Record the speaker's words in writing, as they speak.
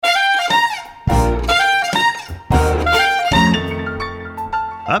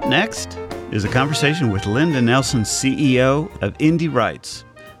Up next is a conversation with Linda Nelson, CEO of Indie Rights,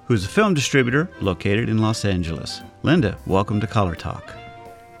 who's a film distributor located in Los Angeles. Linda, welcome to Color Talk.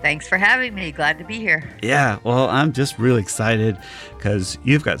 Thanks for having me. Glad to be here. Yeah, well, I'm just really excited because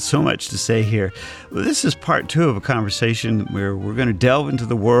you've got so much to say here. Well, this is part two of a conversation where we're going to delve into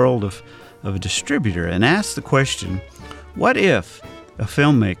the world of a distributor and ask the question, what if a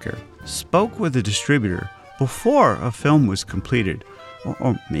filmmaker spoke with a distributor before a film was completed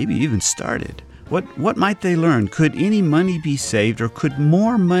or maybe even started? What might they learn? Could any money be saved, or could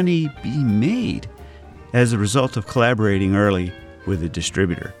more money be made as a result of collaborating early with a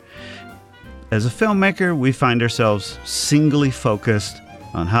distributor? As a filmmaker, we find ourselves singly focused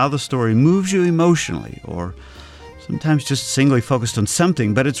on how the story moves you emotionally, or sometimes just singly focused on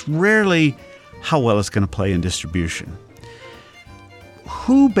something, but it's rarely how well it's going to play in distribution.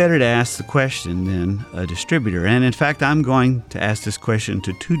 Who better to ask the question than a distributor? And in fact, I'm going to ask this question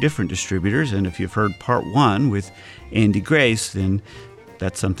to two different distributors, and if you've heard part one with Andy Grace, then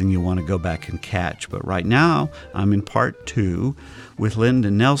that's something you want to go back and catch. But right now, I'm in part two with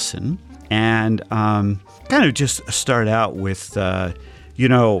Linda Nelson, and kind of just start out with, I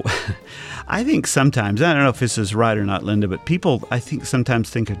think sometimes, I don't know if this is right or not, Linda, but people, I think,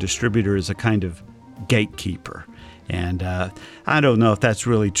 sometimes think a distributor is a kind of gatekeeper. And I don't know if that's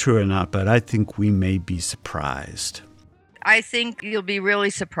really true or not, but I think we may be surprised. I think you'll be really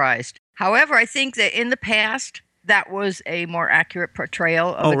surprised. However, I think that in the past, that was a more accurate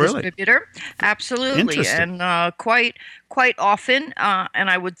portrayal of a distributor. Absolutely. And quite often, and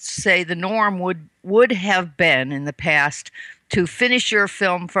I would say the norm would have been in the past to finish your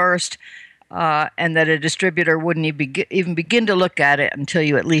film first, and that a distributor wouldn't even begin to look at it until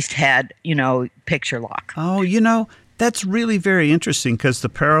you at least had, picture lock. Oh, that's really very interesting, because the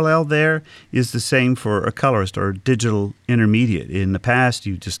parallel there is the same for a colorist or a digital intermediate. In the past,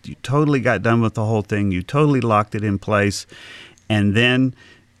 you totally got done with the whole thing. You totally locked it in place. And then,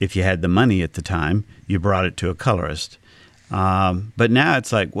 if you had the money at the time, you brought it to a colorist. But now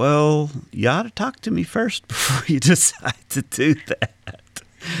it's like, well, you ought to talk to me first before you decide to do that.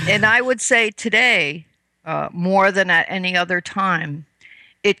 And I would say today, more than at any other time,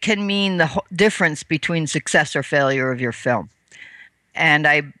 it can mean the difference between success or failure of your film. And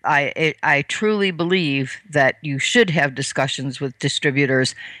I truly believe that you should have discussions with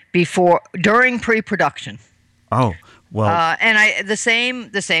distributors during pre-production. Oh, well. And the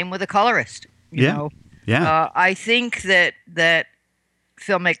same with a colorist. Yeah. I think that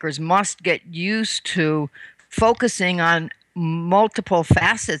filmmakers must get used to focusing on multiple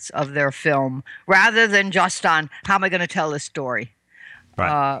facets of their film rather than just on how am I going to tell this story.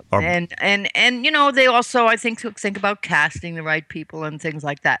 Right. And they also, I think about casting the right people and things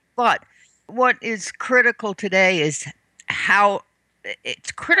like that. But what is critical today is how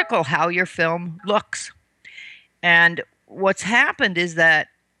your film looks. And what's happened is that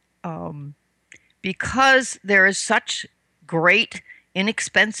because there is such great,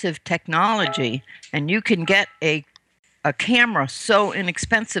 inexpensive technology, and you can get a camera so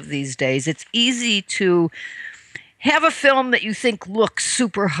inexpensive these days, it's easy to have a film that you think looks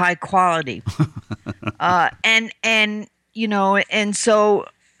super high quality. And so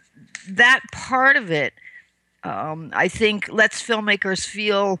that part of it, I think lets filmmakers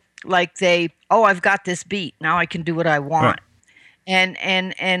feel like I've got this beat. Now I can do what I want. Right.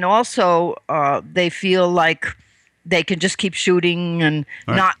 And also they feel like they can just keep shooting and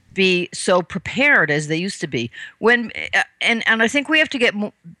not be so prepared as they used to be. And I think we have to get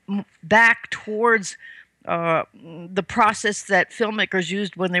back towards the process that filmmakers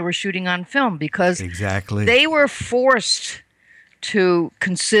used when they were shooting on film, because exactly they were forced to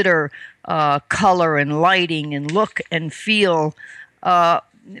consider color and lighting and look and feel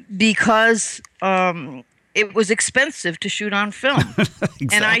because it was expensive to shoot on film.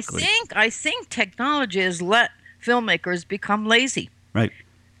 Exactly. And I think technology has let filmmakers become lazy. Right.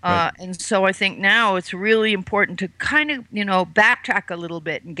 And so I think now it's really important to kind of, backtrack a little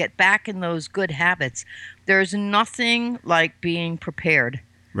bit and get back in those good habits. There's nothing like being prepared.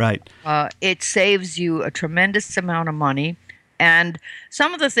 Right. It saves you a tremendous amount of money. And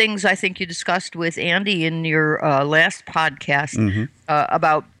some of the things I think you discussed with Andy in your last podcast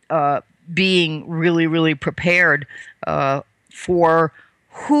about being really, really prepared for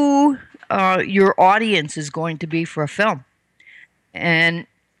who your audience is going to be for a film. And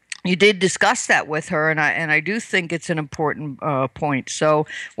you did discuss that with her, and I do think it's an important point. So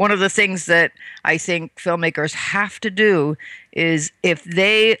one of the things that I think filmmakers have to do is, if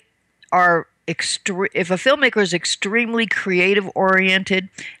they are if a filmmaker is extremely creative oriented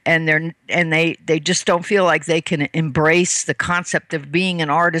and they just don't feel like they can embrace the concept of being an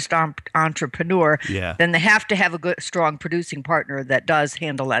artist entrepreneur, Yeah. then they have to have a good strong producing partner that does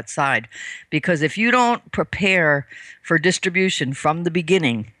handle that side. Because if you don't prepare for distribution from the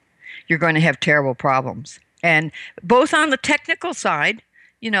beginning, you're going to have terrible problems. And both on the technical side,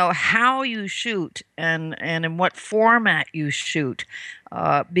 how you shoot and in what format you shoot.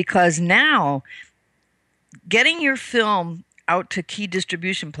 Because now getting your film out to key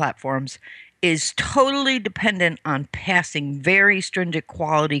distribution platforms is totally dependent on passing very stringent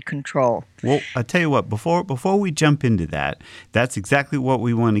quality control. Well, I tell you what, before we jump into that, that's exactly what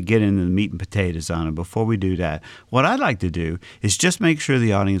we want to get into the meat and potatoes on. And before we do that, what I'd like to do is just make sure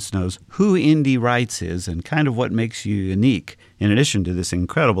the audience knows who Indie Rights is and kind of what makes you unique. In addition to this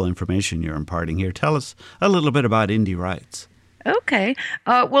incredible information you're imparting here, tell us a little bit about Indie Rights. Okay.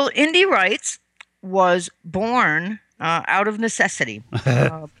 Well, Indie Rights was born out of necessity.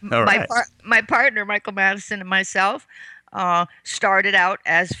 Right. My partner, Michael Madison, and myself started out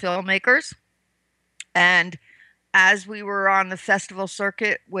as filmmakers. And as we were on the festival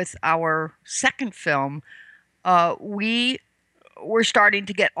circuit with our second film, we were starting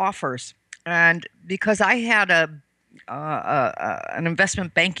to get offers. And because I had an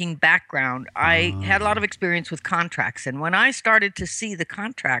investment banking background, I had a lot of experience with contracts. And when I started to see the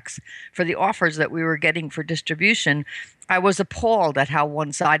contracts for the offers that we were getting for distribution, I was appalled at how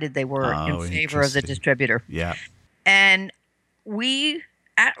one-sided they were in favor of the distributor. Yeah. And we,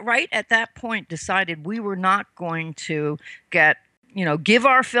 right at that point, decided we were not going to give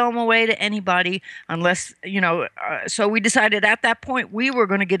our film away to anybody unless, so we decided at that point we were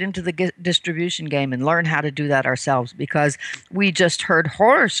going to get into the distribution game and learn how to do that ourselves, because we just heard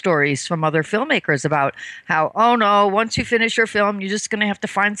horror stories from other filmmakers about how, oh no, once you finish your film, you're just going to have to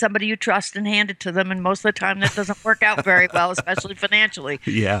find somebody you trust and hand it to them. And most of the time that doesn't work out very well, especially financially.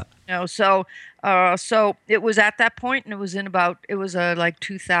 Yeah. So it was at that point, and it was like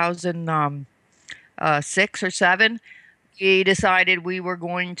 2006 or 7. We decided we were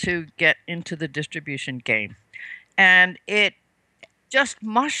going to get into the distribution game. And it just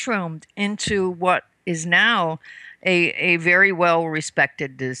mushroomed into what is now a very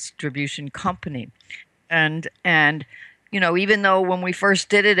well-respected distribution company. And even though when we first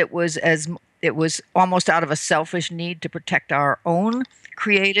did it, it was almost out of a selfish need to protect our own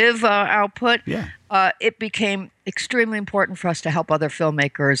creative output. Yeah. It became extremely important for us to help other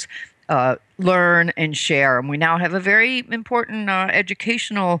filmmakers learn and share. And we now have a very important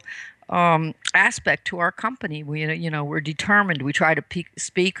educational aspect to our company. We're determined. We try to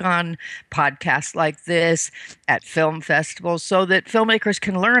speak on podcasts like this at film festivals so that filmmakers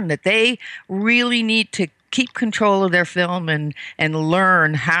can learn that they really need to keep control of their film and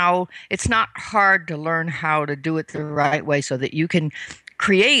learn how. It's not hard to learn how to do it the right way so that you can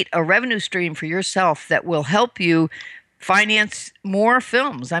create a revenue stream for yourself that will help you finance more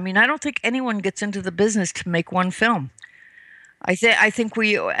films. I mean, I don't think anyone gets into the business to make one film. I think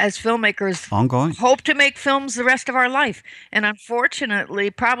we, as filmmakers, ongoing, hope to make films the rest of our life. And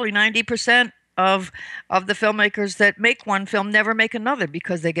unfortunately, probably 90% of the filmmakers that make one film never make another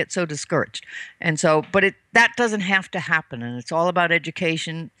because they get so discouraged. And so, but that doesn't have to happen. And it's all about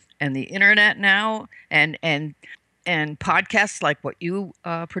education and the internet now, and podcasts like what you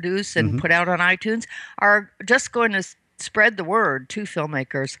produce and put out on iTunes are just going to spread the word to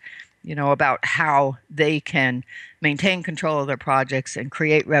filmmakers, about how they can maintain control of their projects and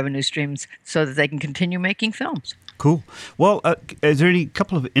create revenue streams so that they can continue making films. Cool. Well, is there any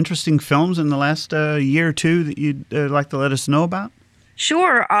couple of interesting films in the last year or two that you'd like to let us know about?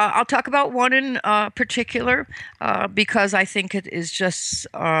 Sure. I'll talk about one in particular because I think it is just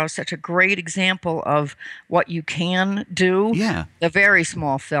such a great example of what you can do. Yeah. A very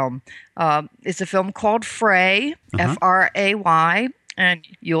small film. It's a film called Fray, F-R-A-Y, and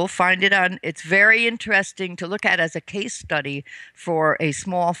you'll find it on. It's very interesting to look at as a case study for a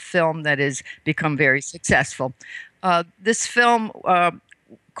small film that has become very successful. This film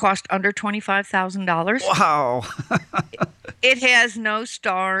cost under $25,000. Wow. It has no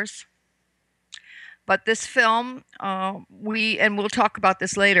stars. But this film, we'll talk about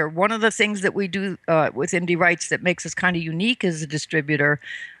this later. One of the things that we do with Indie Rights that makes us kind of unique as a distributor,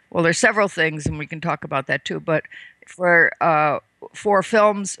 well, there's several things, and we can talk about that too. But for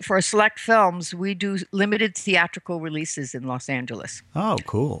select films, we do limited theatrical releases in Los Angeles. Oh,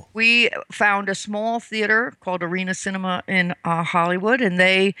 cool. We found a small theater called Arena Cinema in Hollywood, and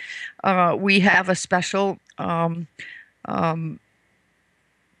we have a special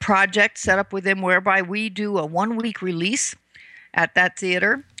project set up with them whereby we do a 1-week release, at that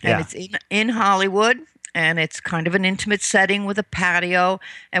theater, and Yeah. it's in Hollywood, and it's kind of an intimate setting with a patio,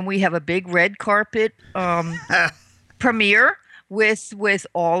 and we have a big red carpet premiere with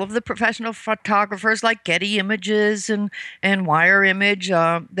all of the professional photographers like Getty Images and Wire Image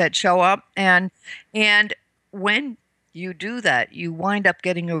that show up, and when you do that, you wind up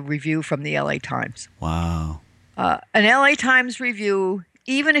getting a review from the LA Times. Wow. An LA Times review,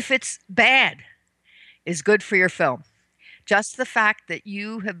 even if it's bad, is good for your film. Just the fact that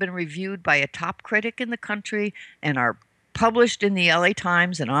you have been reviewed by a top critic in the country and are published in the LA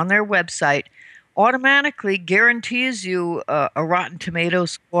Times and on their website automatically guarantees you a Rotten Tomato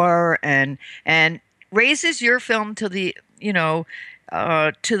score and raises your film to the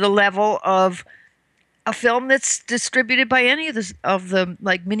to the level of a film that's distributed by any of the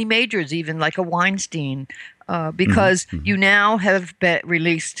like mini majors, even like a Weinstein, because you now have been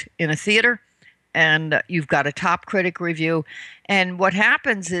released in a theater and you've got a top critic review. And what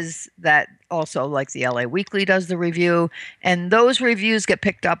happens is that also, like the LA Weekly does the review, and those reviews get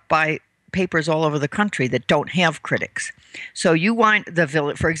picked up by papers all over the country that don't have critics. So you wind the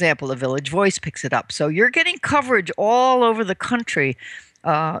Village, for example, the Village Voice picks it up. So you're getting coverage all over the country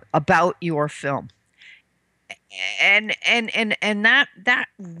about your film. And that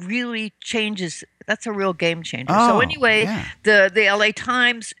really changes. That's a real game changer. So anyway, the LA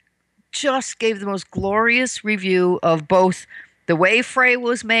Times just gave the most glorious review of both the way Frey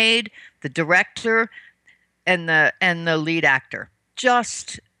was made, the director, and the lead actor.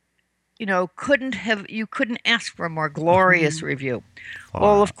 Just you couldn't ask for a more glorious review. Wow.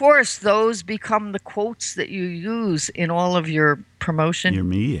 Well, of course, those become the quotes that you use in all of your promotion. Your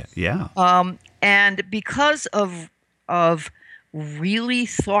media, yeah. And because of really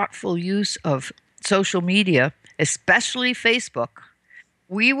thoughtful use of social media, especially Facebook,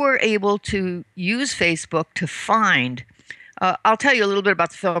 we were able to use Facebook to find. I'll tell you a little bit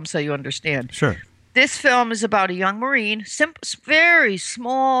about the film so you understand. Sure. This film is about a young Marine, very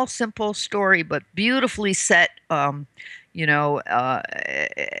small, simple story, but beautifully set,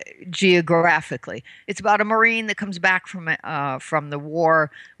 geographically. It's about a Marine that comes back from the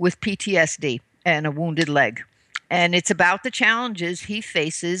war with PTSD and a wounded leg. And it's about the challenges he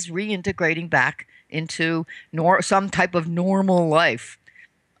faces reintegrating back into some type of normal life.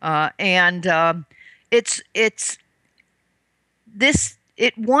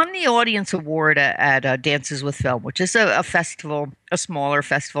 It won the audience award at Dances with Film, which is a festival, a smaller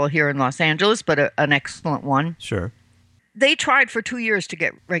festival here in Los Angeles, but an excellent one. Sure. They tried for 2 years to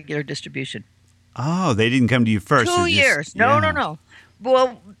get regular distribution. Oh, they didn't come to you first. 2 years. No.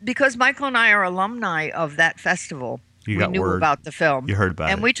 Well, because Michael and I are alumni of that festival, we knew about the film. You heard about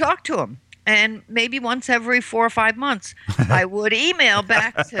it. And we talked to them. And maybe once every 4 or 5 months, I would email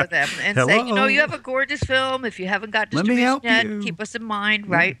back to them and say, you have a gorgeous film. If you haven't got distribution yet, keep us in mind,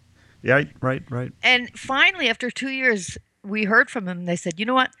 right? Yeah, right. And finally, after 2 years, we heard from them. They said, you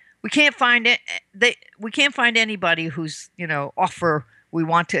know what? We can't find it. We can't find anybody who's, offer we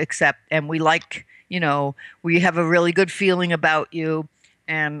want to accept, and we like, we have a really good feeling about you,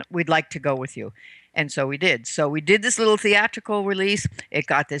 and we'd like to go with you. And so we did. So we did this little theatrical release. It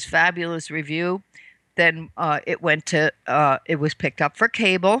got this fabulous review. Then it was picked up for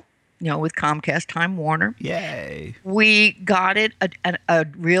cable, with Comcast Time Warner. Yay. We got it a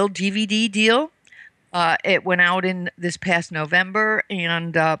real DVD deal. It went out in this past November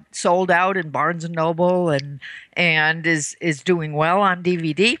and sold out in Barnes & Noble and is doing well on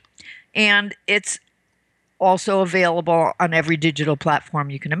DVD. And it's also available on every digital platform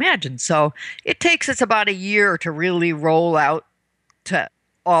you can imagine. So it takes us about a year to really roll out to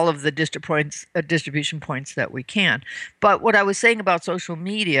all of the distribution points that we can. But what I was saying about social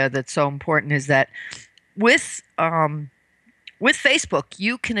media that's so important is that with Facebook,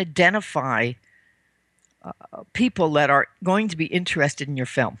 you can identify people that are going to be interested in your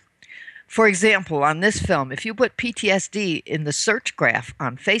film. For example, on this film, if you put PTSD in the search graph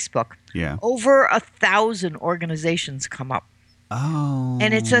on Facebook, over 1,000 organizations come up. Oh.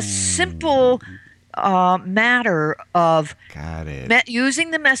 And it's a simple matter of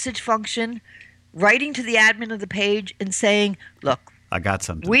using the message function, writing to the admin of the page and saying, look, I got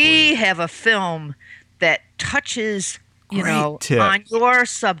something. We have a film that touches, on your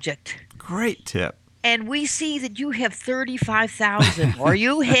subject. Great tip. And we see that you have 35,000 or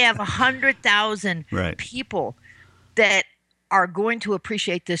you have 100,000 people that are going to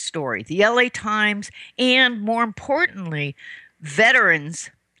appreciate this story. The LA Times, and more importantly,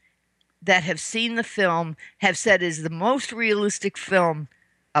 veterans that have seen the film have said is the most realistic film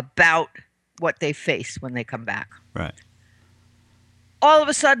about what they face when they come back. Right. All of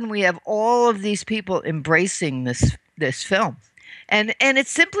a sudden, we have all of these people embracing this film. And it's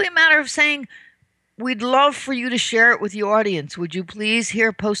simply a matter of saying, we'd love for you to share it with your audience. Would you please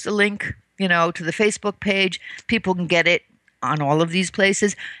here post a link, to the Facebook page? People can get it on all of these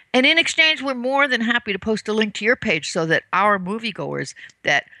places. And in exchange, we're more than happy to post a link to your page so that our moviegoers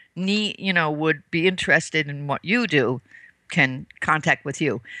that would be interested in what you do can contact with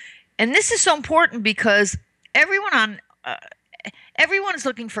you. And this is so important because everyone is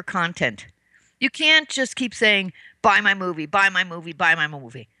looking for content. You can't just keep saying, buy my movie, buy my movie, buy my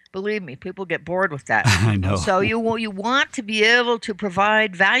movie. Believe me, people get bored with that. I know. So you want to be able to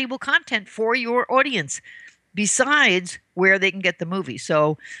provide valuable content for your audience besides where they can get the movie.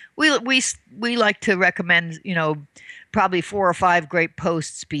 So we like to recommend, probably 4 or 5 great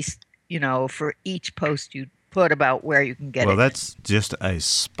posts for each post you put about where you can get it. Well, that's just a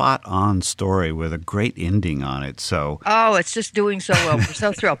spot-on story with a great ending on it. So it's just doing so well. We're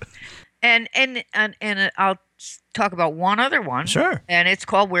so thrilled. And I'll talk about one other one. Sure. And it's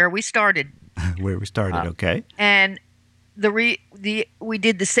called Where We Started. Where We Started, okay. And we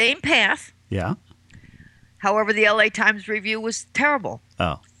did the same path. Yeah. However, the LA Times review was terrible.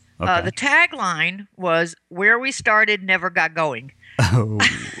 Oh, okay. The tagline was, "Where we started never got going." Oh,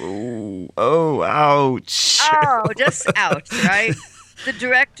 ouch. Oh, just ouch, right? The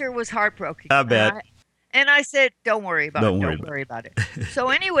director was heartbroken. I bet. And I said, "Don't worry about it. Don't Don't worry about it." So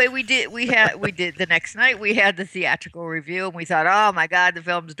anyway, we did the next night. We had the theatrical review, and we thought, "Oh my God, the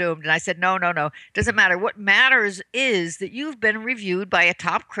film's doomed." And I said, "No. Doesn't matter. What matters is that you've been reviewed by a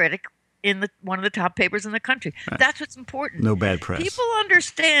top critic in one of the top papers in the country. Right. That's what's important. No bad press. People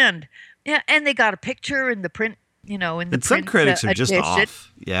understand." Yeah, and they got a picture in the print. In the and some critics are just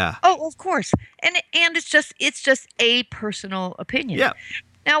off. Yeah. Oh, of course. And it's just a personal opinion. Yeah.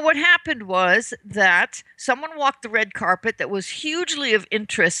 Now, what happened was that someone walked the red carpet that was hugely of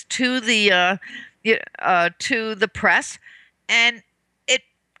interest to the press, and it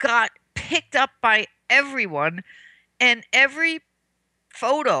got picked up by everyone, and every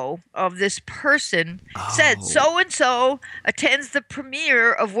photo of this person said so and so attends the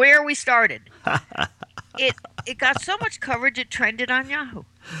premiere of Where We Started. It got so much coverage it trended on Yahoo,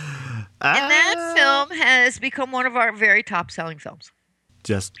 and that film has become one of our very top selling films.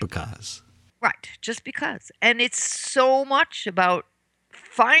 Just because. Right, just because. And it's so much about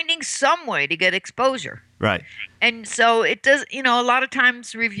finding some way to get exposure. Right. And so it does, a lot of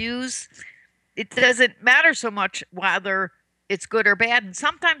times reviews, it doesn't matter so much whether it's good or bad. And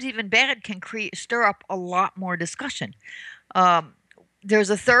sometimes even bad can stir up a lot more discussion. There's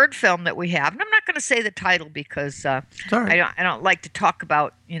a third film that we have, and I'm not going to say the title because I don't like to talk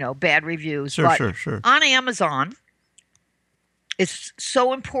about, bad reviews. Sure. On Amazon, it's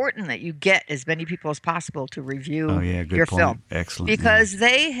so important that you get as many people as possible to review your film. Excellent. Because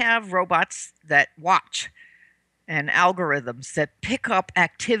they have robots that watch and algorithms that pick up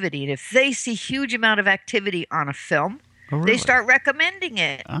activity. And if they see huge amount of activity on a film, they start recommending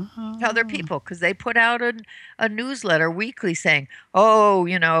it to other people because they put out a newsletter weekly saying,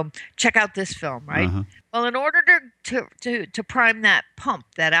 check out this film, right? Well, in order to prime that pump,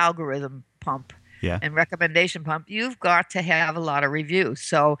 that algorithm pump, and recommendation pump, you've got to have a lot of reviews.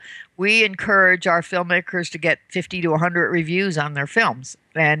 So we encourage our filmmakers to get 50 to 100 reviews on their films.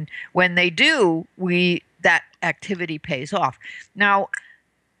 And when they do, that activity pays off. Now,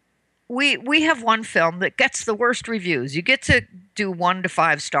 we have one film that gets the worst reviews. You get to do 1 to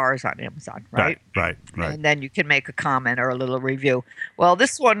 5 stars on Amazon, right? Right. And then you can make a comment or a little review. Well,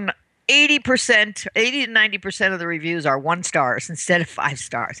 this one, 80 to 90% of the reviews are 1 stars instead of 5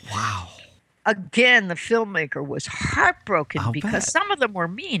 stars. Wow. Again, the filmmaker was heartbroken because some of them were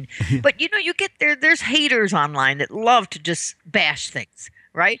mean. But, you get there's haters online that love to just bash things,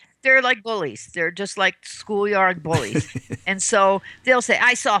 right? They're like bullies. They're just like schoolyard bullies. And so they'll say,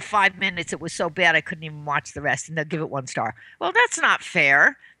 I saw 5 minutes. It was so bad I couldn't even watch the rest. And they'll give it 1 star. Well, that's not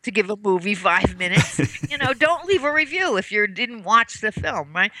fair to give a movie 5 minutes. Don't leave a review if you didn't watch the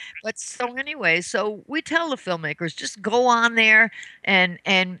film, right? But so anyway, so we tell the filmmakers, just go on there and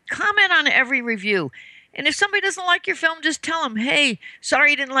comment on every review. And if somebody doesn't like your film, just tell them, hey,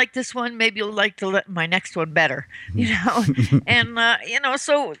 sorry you didn't like this one. Maybe you'll like my next one better, And,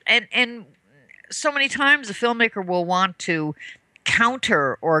 so so many times the filmmaker will want to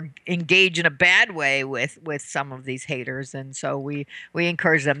counter or engage in a bad way with some of these haters. And so we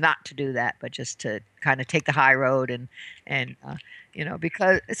encourage them not to do that, but just to kind of take the high road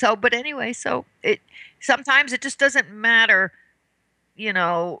but anyway, so sometimes it just doesn't matter,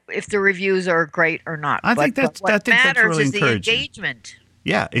 if the reviews are great or not. I think that's really is the encouraging. engagement.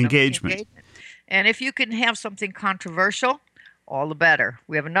 Yeah, engagement. And if you can have something controversial, all the better.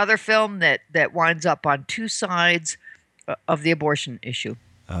 We have another film that winds up on 2 sides of the abortion issue.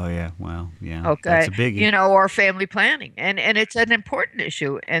 Oh yeah, well, yeah, that's Okay, a biggie. or family planning, and it's an important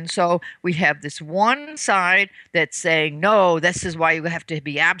issue. And so we have this one side that's saying no, this is why you have to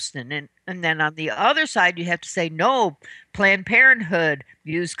be abstinent, and then on the other side you have to say no, Planned Parenthood,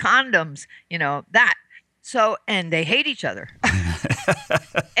 use condoms, that. So, and they hate each other.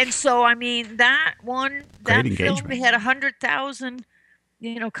 And so, I mean, Great that film engagement. had 100,000,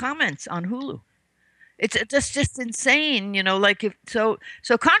 comments on Hulu. It's just insane, like if so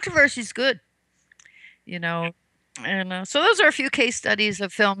controversy is good, you know. And so those are a few case studies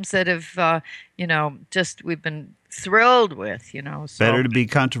of films that have just we've been thrilled with, Better so to be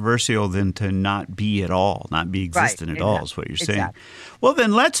controversial than to not be at all, not be right, existent at all, exactly, is what you're saying. exactly. Well,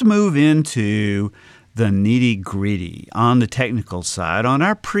 then let's move into the nitty gritty on the technical side. On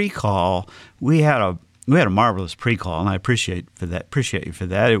our pre-call, we had a marvelous pre-call, and I appreciate you for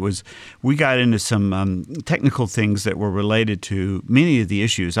that. We got into some technical things that were related to many of the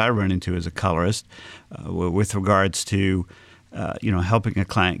issues I run into as a colorist, with regards to helping a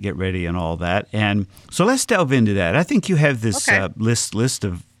client get ready and all that. And so let's delve into that. I think you have this Okay. list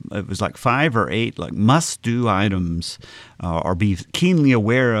of, it was like 5 or 8 like must-do items, or be keenly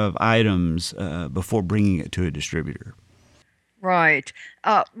aware of items before bringing it to a distributor. Right.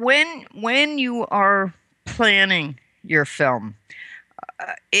 When you are planning your film,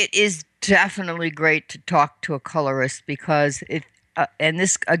 it is definitely great to talk to a colorist because and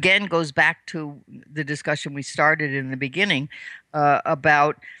this again goes back to the discussion we started in the beginning,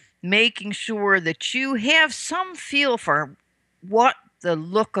 about making sure that you have some feel for what the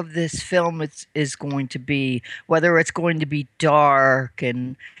look of this film is going to be, whether it's going to be dark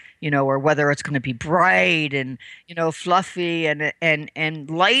and or whether it's going to be bright and fluffy, and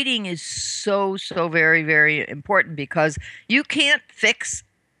lighting is so very very important because you can't fix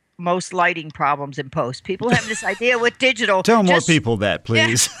most lighting problems in post. People have this idea with digital. Tell more Just people that, yeah,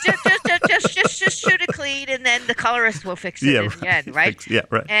 please. just shoot it clean, and then the colorist will fix it Yeah, in the end, right? Yeah,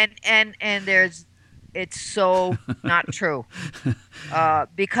 right. And it's so not true,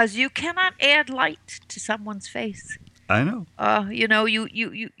 because you cannot add light to someone's face. I know. You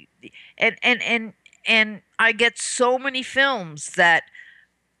and I get so many films that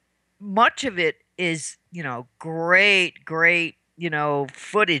much of it is great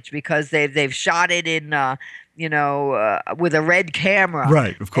footage because they've shot it in with a red camera,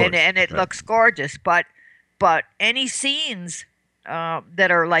 Right, of course. and it Right. looks gorgeous, but any scenes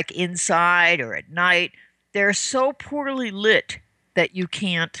that are like inside or at night, they're so poorly lit that you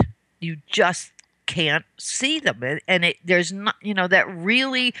just can't see them, and there's not that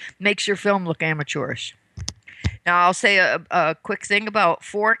really makes your film look amateurish. Now I'll say a quick thing about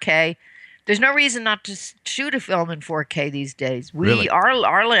 4K. There's no reason not to shoot a film in 4K these days. Really?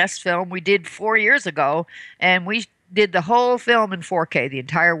 Our last film we did 4 years ago, and we did the whole film in 4K, the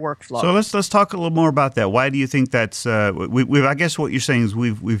entire workflow. So let's talk a little more about that. Why do you think that's? I guess what you're saying is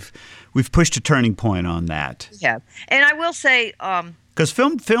we've pushed a turning point on that. Yeah, and I will say, Because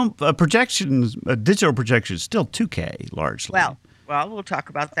film projections, digital projection is still 2K largely. well, we'll talk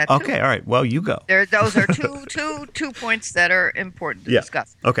about that too. Okay, all right. Well, you go. Those are two points that are important to Yeah.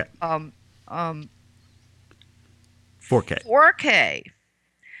 discuss. Okay. 4K. 4K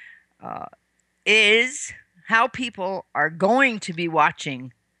is how people are going to be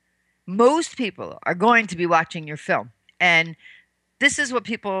watching. Most people are going to be watching your film, and this is what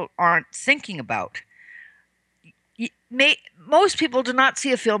people aren't thinking about. Most people do not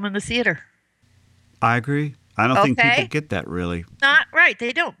see a film in the theater. I agree. I don't think Okay. people get that really. Not right.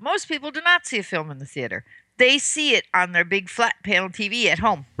 They don't. Most people do not see a film in the theater. They see it on their big flat panel TV at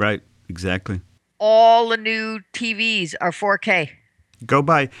home. Right. Exactly. All the new TVs are 4K. Go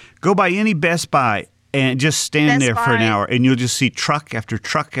by any Best Buy and just stand Best there for an Buy. hour, and you'll just see truck after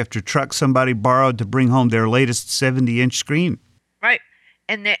truck after truck somebody borrowed to bring home their latest 70-inch screen. Right.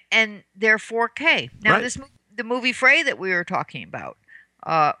 And they're 4K. Now Right. the movie Fray that we were talking about.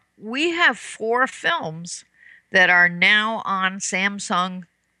 We have 4 films that are now on Samsung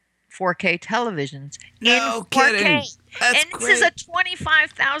 4K televisions No in 4K. kidding. That's and this is a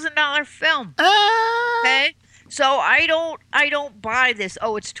 $25,000 film. Ah! Okay? So I don't buy this.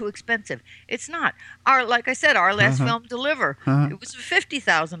 Oh, it's too expensive. It's not. Like I said, our last film, Deliver, it was a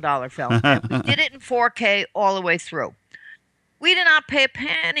 $50,000 film, and we did it in 4K all the way through. We did not pay a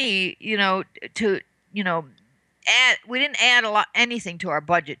penny, to we didn't add anything to our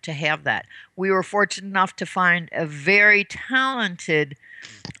budget to have that. We were fortunate enough to find a very talented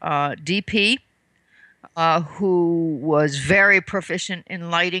DP who was very proficient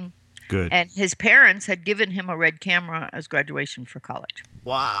in lighting. Good. And his parents had given him a red camera as graduation for college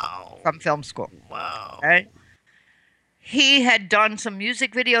Wow. from film school. Wow. Right? He had done some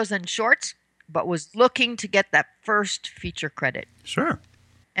music videos and shorts, but was looking to get that first feature credit. Sure.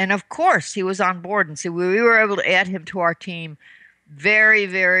 And of course, he was on board. And so we were able to add him to our team very,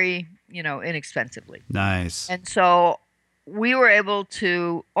 very, inexpensively. Nice. And so we were able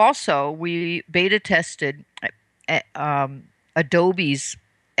to also, we beta tested Adobe's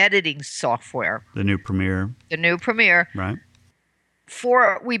editing software. The new Premiere. The new Premiere. Right.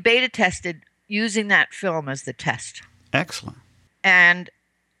 We beta tested using that film as the test. Excellent. And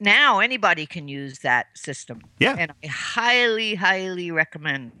now anybody can use that system. Yeah. And I highly, highly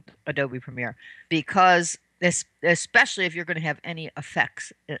recommend Adobe Premiere because especially if you're going to have any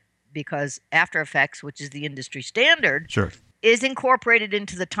effects, because After Effects, which is the industry standard, Sure. is incorporated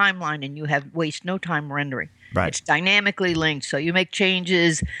into the timeline and you waste no time rendering. Right. It's dynamically linked. So you make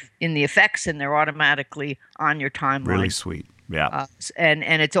changes in the effects and they're automatically on your timeline. Really sweet. Yeah. And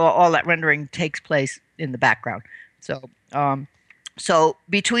it's all that rendering takes place in the background. So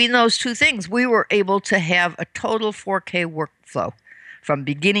between those two things, we were able to have a total 4K workflow from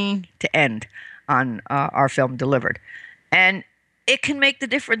beginning to end on our film delivered. And it can make the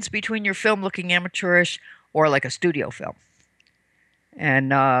difference between your film looking amateurish or like a studio film.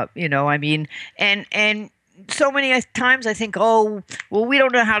 And, and so many times I think, oh, well, we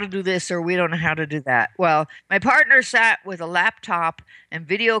don't know how to do this or we don't know how to do that. Well, my partner sat with a laptop and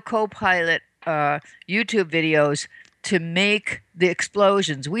Video Copilot YouTube videos to make the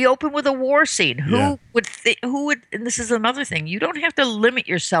explosions. We open with a war scene. Who would, and this is another thing, you don't have to limit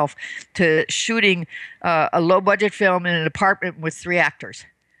yourself to shooting a low budget film in an apartment with 3 actors.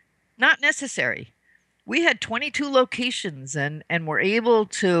 Not necessary. We had 22 locations and were able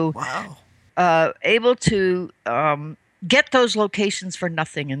to get those locations for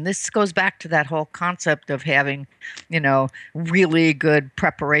nothing. And this goes back to that whole concept of having, really good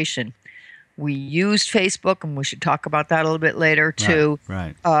preparation. We used Facebook, and we should talk about that a little bit later, too,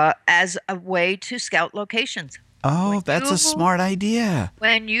 as a way to scout locations. Oh, that's a smart idea.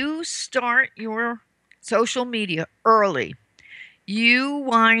 When you start your social media early, you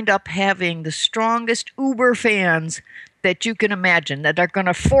wind up having the strongest Uber fans that you can imagine that are going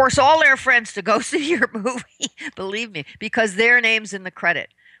to force all their friends to go see your movie, believe me, because their name's in the credit.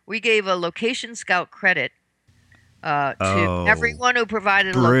 We gave a location scout credit to everyone who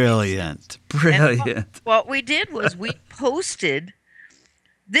provided a location. Brilliant. And what we did was we posted,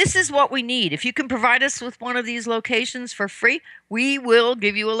 this is what we need. If you can provide us with one of these locations for free, we will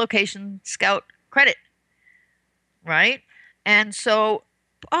give you a location scout credit. Right? And so,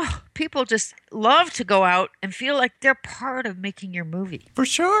 people just love to go out and feel like they're part of making your movie. For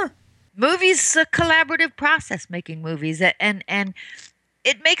sure. Movies a collaborative process, making movies, and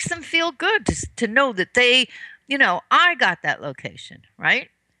it makes them feel good to know that they, I got that location, right?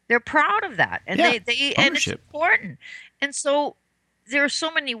 They're proud of that, and they and it's important. And so there are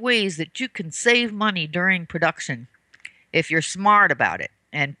so many ways that you can save money during production if you're smart about it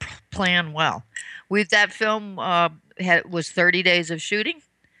and plan well. That film was 30 days of shooting,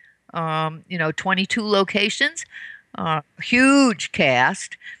 22 locations, huge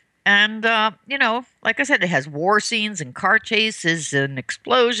cast. And, like I said, it has war scenes and car chases and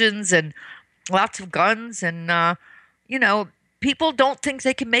explosions and lots of guns. And, people don't think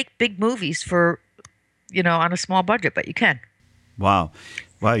they can make big movies for, on a small budget, but you can. Wow.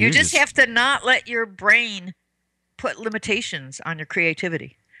 You just have to not let your brain put limitations on your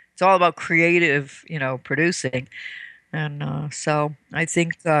creativity. It's all about creative, producing. And so I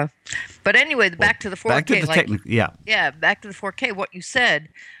think, but anyway, back to the 4K. Back to the technical, Yeah, back to the 4K. What you said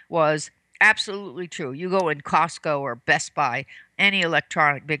was absolutely true. You go in Costco or Best Buy, any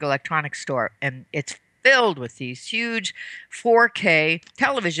big electronic store, and it's filled with these huge 4K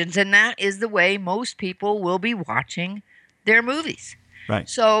televisions, and that is the way most people will be watching their movies. Right.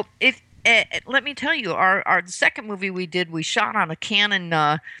 So let me tell you, our second movie we did, we shot on a Canon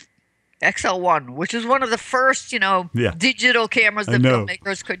XL1, which is one of the first, digital cameras that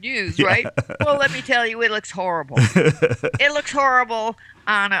filmmakers could use, right? Well, let me tell you, it looks horrible. It looks horrible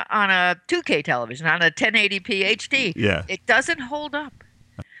on a 2K television, on a 1080p HD. Yeah. It doesn't hold up.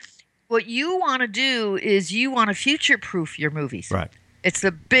 What you want to do is you want to future-proof your movies. Right. It's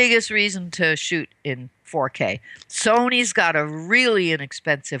the biggest reason to shoot in 4K. Sony's got a really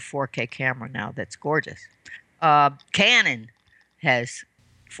inexpensive 4K camera now that's gorgeous. Canon has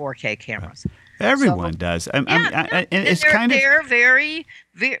 4K cameras. Everyone does. And it's they're very,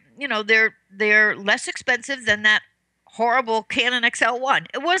 they're less expensive than that horrible Canon XL1.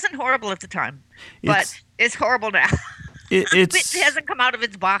 It wasn't horrible at the time, but it's horrible now. It hasn't come out of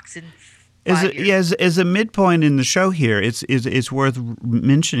its box in 5 years. As a midpoint in the show here, it's worth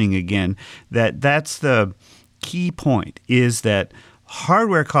mentioning again that's the key point is that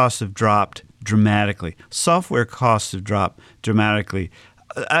hardware costs have dropped dramatically. Software costs have dropped dramatically.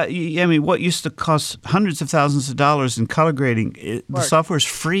 I mean, what used to cost hundreds of thousands of dollars in color grading, the software is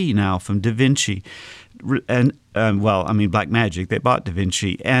free now from DaVinci. And well, I mean, Blackmagic, they bought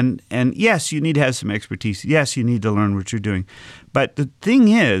DaVinci. And yes, you need to have some expertise. Yes, you need to learn what you're doing. But the thing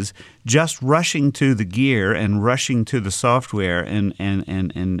is, just rushing to the gear and rushing to the software and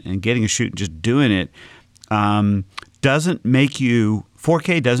getting a shoot and just doing it doesn't make you,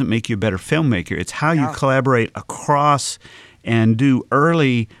 4K doesn't make you a better filmmaker. It's how you collaborate across and do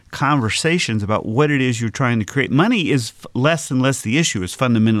early conversations about what it is you're trying to create. Money is less and less the issue, is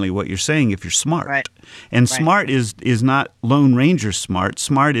fundamentally what you're saying if you're smart. Right. And smart is not Lone Ranger smart.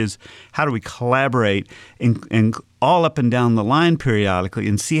 Smart is how do we collaborate and all up and down the line periodically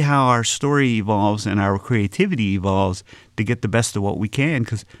and see how our story evolves and our creativity evolves to get the best of what we can,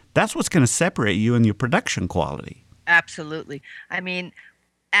 because that's what's going to separate you in your production quality. Absolutely. I mean,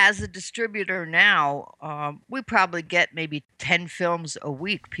 as a distributor now, we probably get maybe 10 films a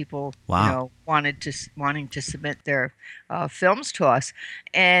week. People, wanting to submit their films to us,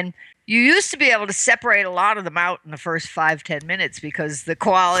 and you used to be able to separate a lot of them out in the first 5-10 minutes because the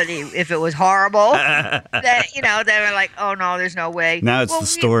quality, if it was horrible, that they were like, "Oh no, there's no way." Now it's the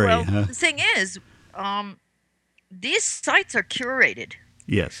story. The thing is, these sites are curated.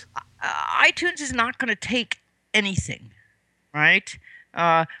 Yes. iTunes is not going to take anything, right?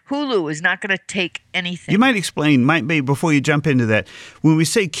 Hulu is not going to take anything. You might explain, before you jump into that, when we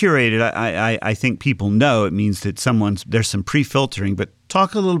say curated, I think people know it means that there's some pre-filtering, but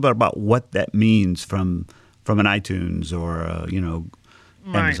talk a little bit about what that means from an iTunes or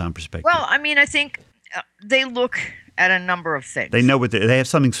Amazon perspective. Well, I mean, I think they look at a number of things. They know they have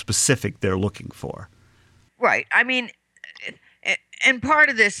something specific they're looking for. Right. I mean, and part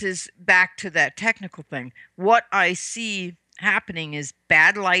of this is back to that technical thing. What I see happening is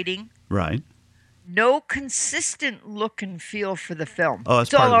bad lighting. Right. No consistent look and feel for the film. Oh,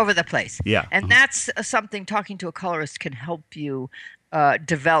 it's all over the place. Yeah. And that's something talking to a colorist can help you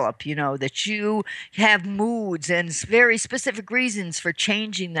develop, that you have moods and very specific reasons for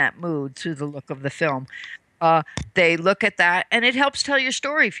changing that mood through the look of the film. They look at that, and it helps tell your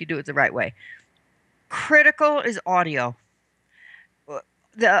story if you do it the right way. Critical is audio.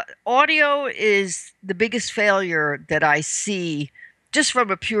 The audio is the biggest failure that I see just from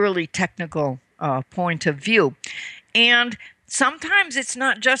a purely technical point of view. And sometimes it's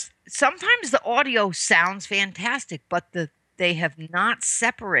not just, sometimes the audio sounds fantastic, but they have not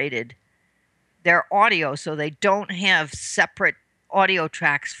separated their audio, so they don't have separate audio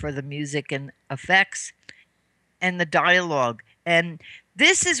tracks for the music and effects and the dialogue. And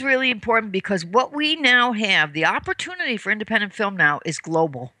this is really important because what we now have, the opportunity for independent film now, is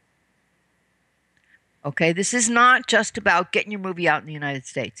global. Okay, this is not just about getting your movie out in the United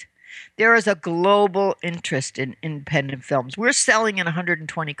States. There is a global interest in independent films. We're selling in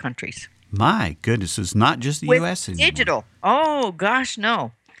 120 countries. My goodness, it's not just the U.S. anymore. Digital. Oh, gosh,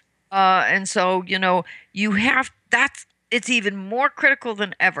 no. And so, it's even more critical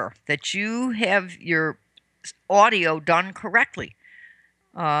than ever that you have your audio done correctly.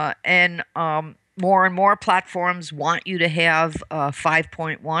 And more and more platforms want you to have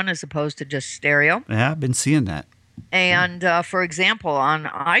 5.1 as opposed to just stereo. Yeah, I've been seeing that. And for example, on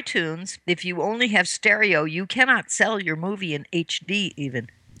iTunes, if you only have stereo, you cannot sell your movie in HD even.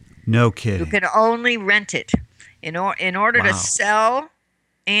 No kidding. You can only rent it. In order to sell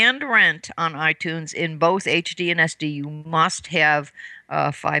and rent on iTunes in both HD and SD, you must have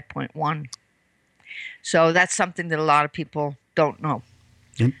 5.1. So that's something that a lot of people don't know.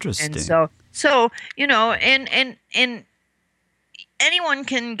 Interesting. And so and anyone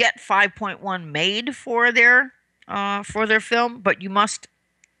can get 5.1 made for their film, but you must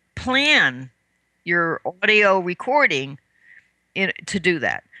plan your audio recording to do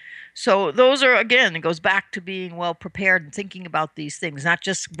that. So those are, again, it goes back to being well prepared and thinking about these things, not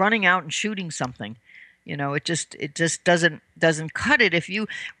just running out and shooting something. It just doesn't cut it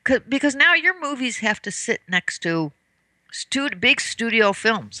because now your movies have to sit next to big studio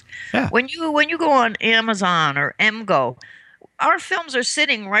films. Yeah. When you go on Amazon or MGO, our films are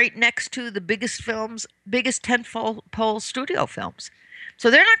sitting right next to the biggest tentpole studio films.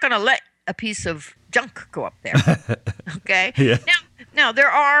 So they're not going to let a piece of junk go up there. Okay? Yeah. Now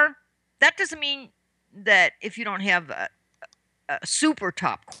that doesn't mean that if you don't have a super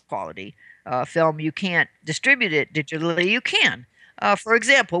top quality film, you can't distribute it digitally. You can. For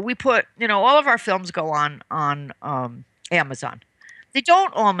example, we put, all of our films go on Amazon. They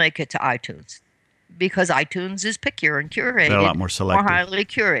don't all make it to iTunes because iTunes is pickier and curated. They're a lot more selective. More highly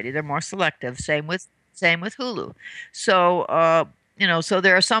curated. They're more selective. Same with Same with Hulu. So, so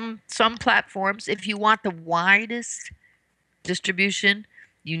there are some platforms. If you want the widest distribution,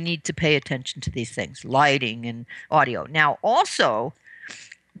 you need to pay attention to these things, lighting and audio. Now, also,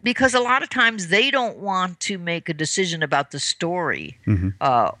 because a lot of times they don't want to make a decision about the story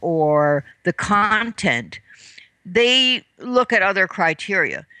or the content, they look at other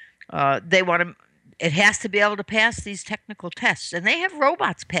criteria. They want to. It has to be able to pass these technical tests, and they have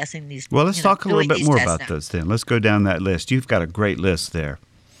robots passing these. Well, let's talk a little doing bit these more tests about now. those then. Let's go down that list. You've got a great list there.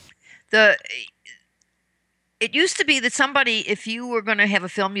 It used to be that somebody, if you were going to have a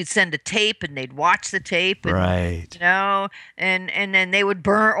film, you'd send a tape and they'd watch the tape, and Right. and then they would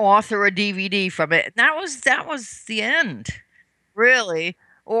author a DVD from it. That was the end, really.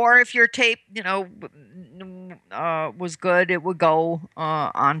 Or if your tape, was good, it would go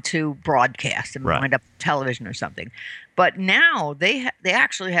onto broadcast and Right. wind up television or something. But now they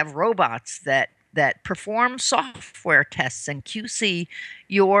actually have robots that perform software tests and QC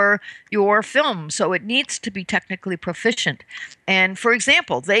your film, so it needs to be technically proficient. And for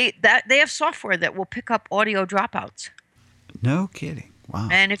example, they have software that will pick up audio dropouts. No kidding. Wow.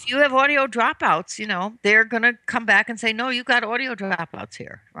 And if you have audio dropouts, they're going to come back and say, no, you got audio dropouts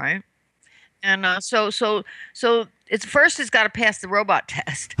here, right? And so it's got to pass the robot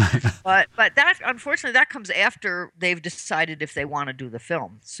test, but that, unfortunately, that comes after they've decided if they want to do the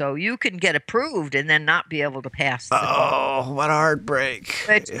film. So you can get approved and then not be able to pass the Oh, what a heartbreak.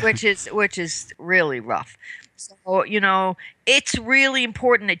 which is really rough. So, it's really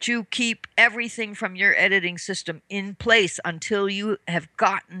important that you keep everything from your editing system in place until you have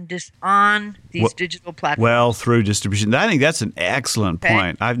gotten this on these digital platforms. Well, through distribution. I think that's an excellent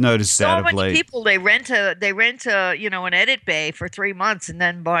point. I've noticed that of So many late. people, they rent a an edit bay for 3 months and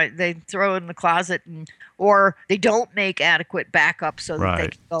then they throw it in the closet, or they don't make adequate backups so that they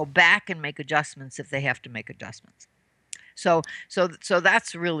Right. can go back and make adjustments if they have to make adjustments. So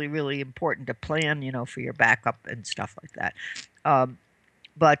that's really, really important to plan, for your backup and stuff like that.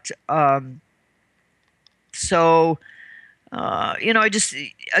 But so just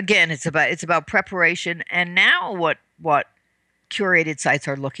again, it's about preparation. And now what curated sites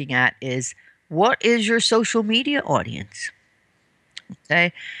are looking at is, what is your social media audience?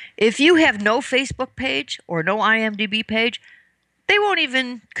 Okay, if you have no Facebook page or no IMDb page, they won't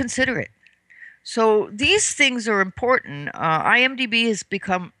even consider it. So these things are important. IMDb has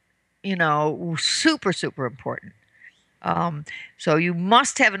become, super, super important. So you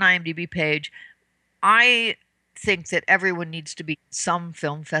must have an IMDb page. I think that everyone needs to be in some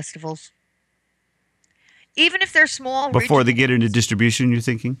film festivals, even if they're small. Before they get into distribution, you're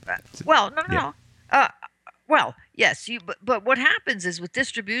thinking? Well, no. Yeah. Well, yes, but what happens is with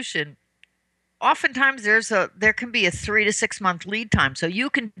distribution, oftentimes there can be a 3 to 6 month lead time, so you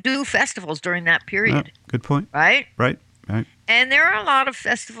can do festivals during that period. Oh, good point. Right. Right. And there are a lot of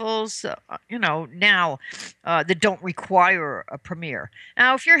festivals, now that don't require a premiere.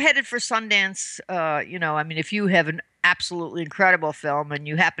 Now, if you're headed for Sundance, if you have an absolutely incredible film and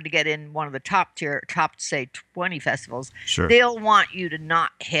you happen to get in one of the top say 20 festivals, Sure. they'll want you to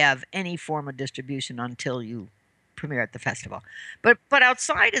not have any form of distribution until you premiere at the festival. But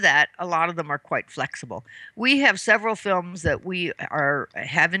outside of that, a lot of them are quite flexible. We have several films that we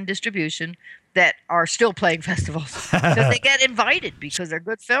have in distribution that are still playing festivals because they get invited because they're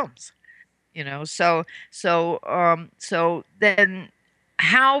good films. So then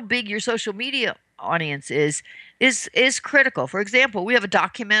how big your social media audience is critical. For example, we have a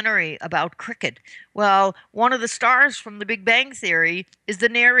documentary about cricket. Well, one of the stars from The Big Bang Theory is the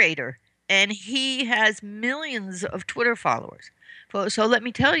narrator, and he has millions of Twitter followers. So let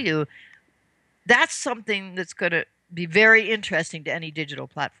me tell you, that's something that's going to be very interesting to any digital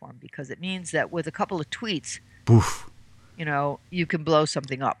platform, because it means that with a couple of tweets, Oof. you can blow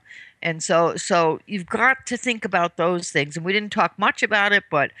something up. And so you've got to think about those things. And we didn't talk much about it,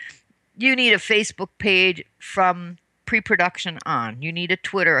 but you need a Facebook page from pre-production on. You need a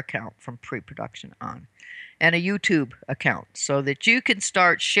Twitter account from pre-production on, and a YouTube account, so that you can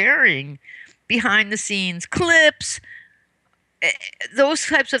start sharing behind the scenes clips, those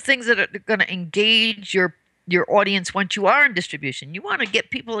types of things that are going to engage your audience once you are in distribution. You want to get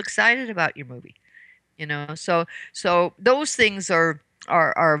people excited about your movie, So those things are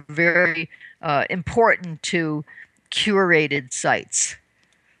very important to curated sites,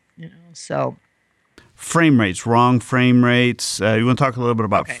 So Frame rates, wrong frame rates. You want to talk a little bit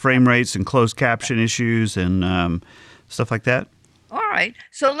about Okay. frame rates and closed caption issues and stuff like that? all right.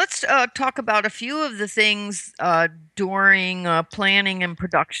 So let's talk about a few of the things during planning and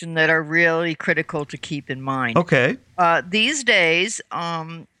production that are really critical to keep in mind. Okay. These days,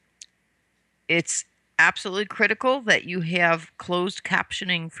 it's absolutely critical that you have closed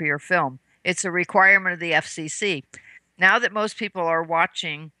captioning for your film. It's a requirement of the FCC. Now that most people are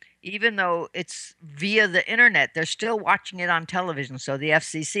watching, even though it's via the internet, they're still watching it on television. So the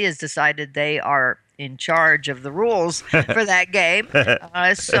FCC has decided they are in charge of the rules for that game.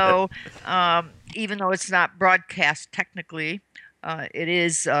 Even though it's not broadcast technically, it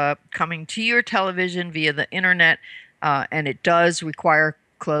is coming to your television via the internet, and it does require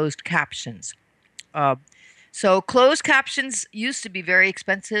closed captions. Uh, so closed captions used to be very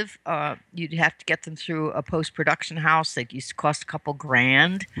expensive. You'd have to get them through a post-production house. They used to cost a couple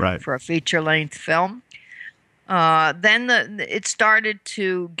grand Right. for a feature-length film. Then it started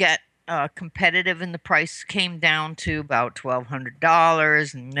to get competitive, and the price came down to about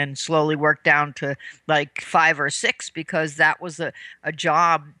 $1,200, and then slowly worked down to like 5 or 6 because that was a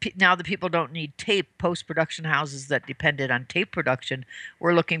job. Now that people don't need tape, post-production houses that depended on tape production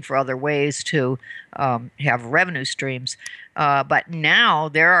were looking for other ways to have revenue streams. But now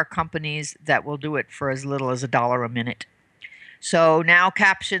there are companies that will do it for as little as $1 a minute. So now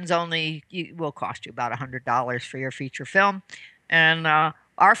captions only will cost you about $100 for your feature film. And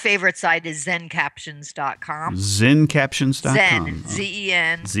our favorite site is zencaptions.com. Zencaptions.com. Zen,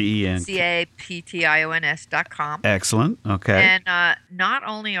 Z-E-N, Z-E-N. C-A-P-T-I-O-N-S.com. Excellent. Okay. And not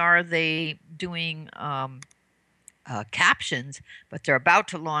only are they doing captions, but they're about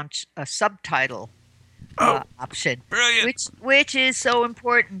to launch a subtitle option. Brilliant. Which is so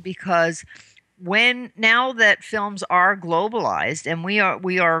important because now that films are globalized, and we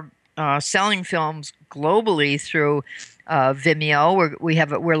are selling films globally through Vimeo.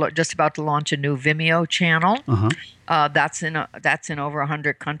 We're just about to launch a new Vimeo channel. That's in over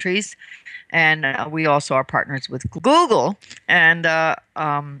 100 countries, and we also are partners with Google. And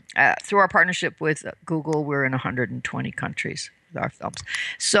through our partnership with Google, we're in 120 countries with our films.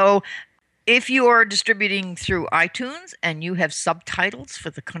 So if you are distributing through iTunes and you have subtitles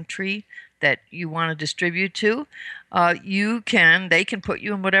for the country that you want to distribute to, they can put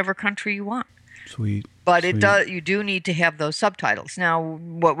you in whatever country you want. Sweet. But you do need to have those subtitles. Now,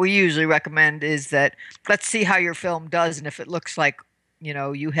 what we usually recommend is that let's see how your film does, and if it looks like,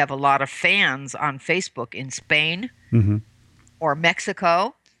 you have a lot of fans on Facebook in Spain or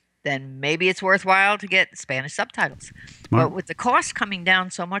Mexico, then maybe it's worthwhile to get Spanish subtitles. Smart. But with the cost coming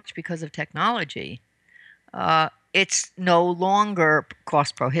down so much because of technology, it's no longer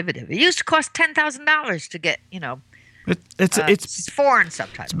cost prohibitive. It used to cost $10,000 to get, it's foreign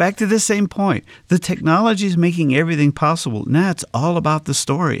subtitles. It's back to the same point. The technology is making everything possible. Now it's all about the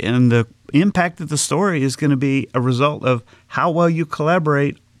story, and the impact of the story is going to be a result of how well you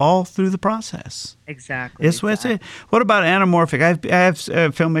collaborate all through the process. Exactly. What about anamorphic? I have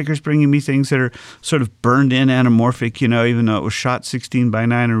filmmakers bringing me things that are sort of burned in anamorphic, even though it was shot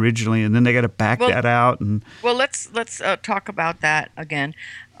 16:9 originally, and then they got to back that out. Well, let's talk about that again.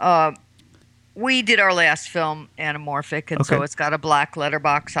 We did our last film anamorphic, and so it's got a black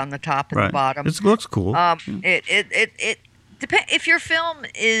letterbox on the top and the bottom. It looks cool. It depends if your film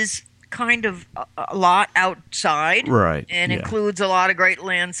is kind of a lot outside, right, and includes a lot of great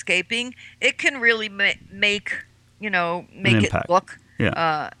landscaping. It can really make it look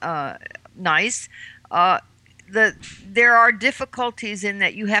nice. There are difficulties in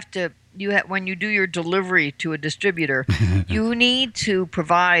that when you do your delivery to a distributor, you need to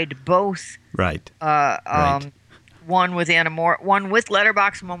provide both. Right. One with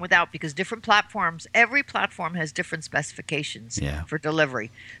letterbox and one without, because every platform has different specifications for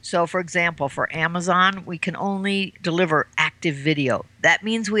delivery. So, for example, for Amazon, we can only deliver active video. That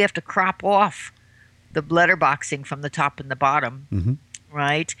means we have to crop off the letterboxing from the top and the bottom.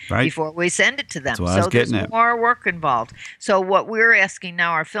 Right? Before we send it to them. So there's more work involved. So what we're asking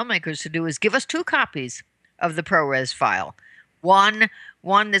now our filmmakers to do is give us 2 copies of the ProRes file. One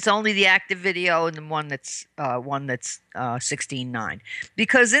that's only the active video, and then one that's 16:9.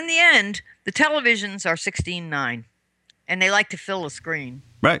 Because in the end, the televisions are 16:9, and they like to fill a screen.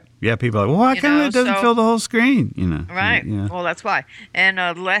 Right. Yeah, people are like, well, why can't it doesn't fill the whole screen? Right. Yeah. Well, that's why. And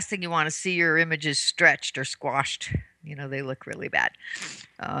the last thing you want to see your images stretched or squashed. They look really bad.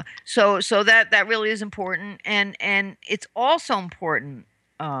 So that really is important, and it's also important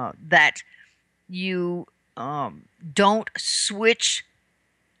that you don't switch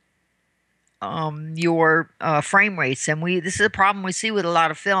your frame rates. And this is a problem we see with a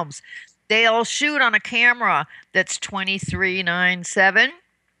lot of films. They'll shoot on a camera that's 23:9:7,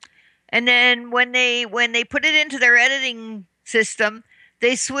 and then when they put it into their editing system,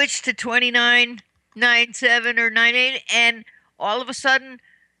 they switch to 29:9:7 or 9:8, and all of a sudden,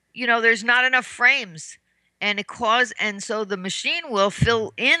 there's not enough frames, and so the machine will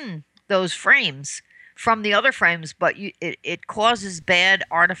fill in those frames from the other frames, but it causes bad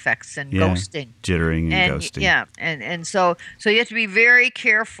artifacts and Yeah. ghosting. Jittering and ghosting. Yeah, and so you have to be very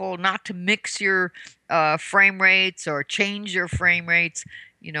careful not to mix your frame rates or change your frame rates,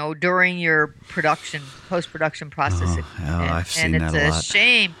 during your post-production processing. I've seen and it's that a a lot.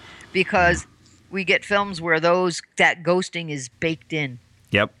 shame because we get films where that ghosting is baked in.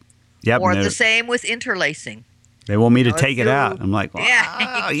 Yep. Yep. Or and the same with interlacing. they want me to take it out. I'm like,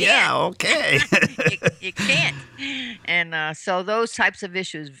 Yeah, yeah, okay. you can't. And so those types of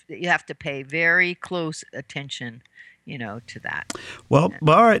issues, you have to pay very close attention, to that. Well,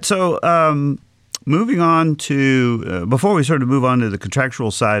 all right. So moving on to, before we sort of move on to the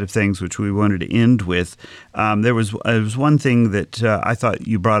contractual side of things, which we wanted to end with, there was one thing that I thought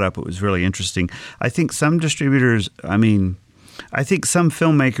you brought up. It was really interesting. I think some distributors, I think some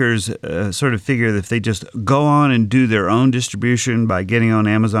filmmakers sort of figure that if they just go on and do their own distribution by getting on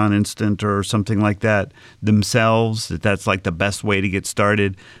Amazon Instant or something like that themselves, that's like the best way to get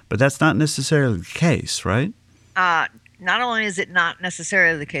started. But that's not necessarily the case, right? Not only is it not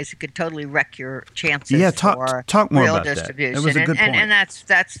necessarily the case, it could totally wreck your chances for talk more real about distribution. That was a good point. And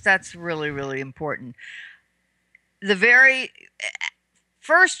that's really, really important.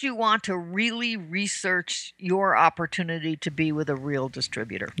 First, you want to really research your opportunity to be with a real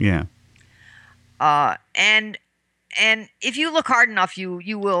distributor. Yeah. And if you look hard enough,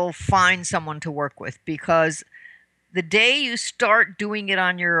 you will find someone to work with, because the day you start doing it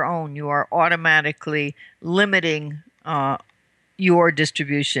on your own, you are automatically limiting your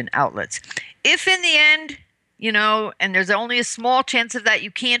distribution outlets. If in the end, and there's only a small chance of that,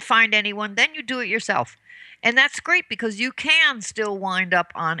 you can't find anyone, then you do it yourself. And that's great because you can still wind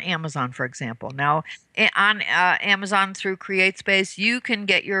up on Amazon, for example. Now, on Amazon through CreateSpace, you can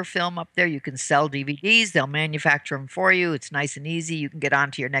get your film up there. You can sell DVDs. They'll manufacture them for you. It's nice and easy. You can get on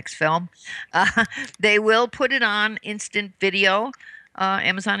to your next film. They will put it on Instant Video,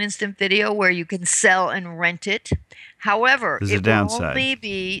 Amazon Instant Video, where you can sell and rent it. However, the downside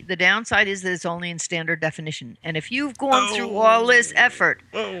is that it's only in standard definition. And if you've gone through all this effort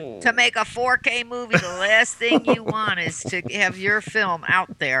to make a 4K movie, the last thing you want is to have your film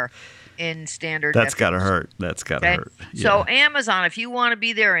out there in standard definition. That's got to hurt. Yeah. So Amazon, if you want to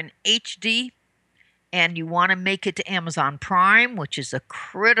be there in HD and you want to make it to Amazon Prime, which is a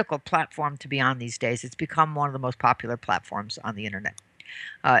critical platform to be on these days, it's become one of the most popular platforms on the internet.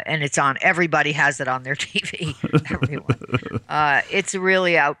 And it's on. Everybody has it on their TV. Everyone. It's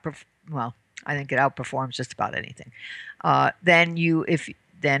really I think it outperforms just about anything.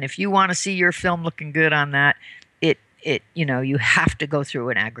 If you want to see your film looking good on that, you have to go through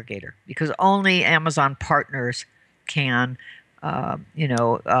an aggregator, because only Amazon partners can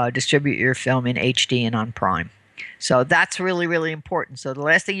distribute your film in HD and on Prime. So that's really, really important. So the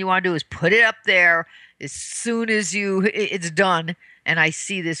last thing you want to do is put it up there as soon as it's done. And I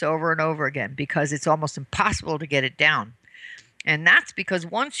see this over and over again, because it's almost impossible to get it down. And that's because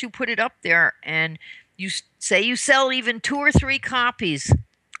once you put it up there and you say you sell even 2 or 3 copies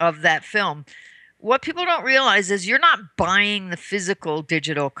of that film, what people don't realize is you're not buying the physical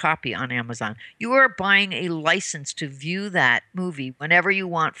digital copy on Amazon. You are buying a license to view that movie whenever you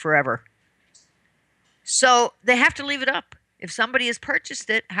want, forever. So they have to leave it up. If somebody has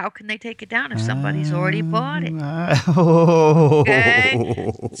purchased it, how can they take it down if somebody's already bought it?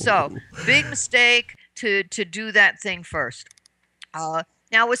 Okay? So, big mistake to do that thing first.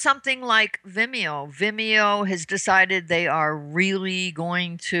 Now, with something like Vimeo has decided they are really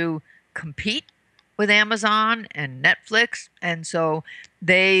going to compete with Amazon and Netflix. And so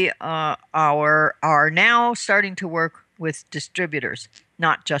they are now starting to work with distributors,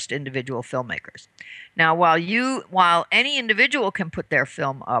 not just individual filmmakers. Now, while any individual can put their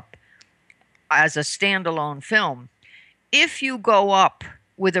film up as a standalone film, if you go up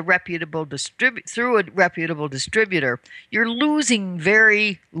with a reputable distributor, you're losing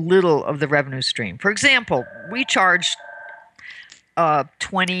very little of the revenue stream. For example, we charge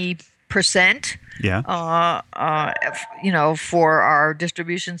 20%. For our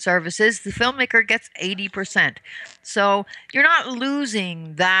distribution services. The filmmaker gets 80%. So you're not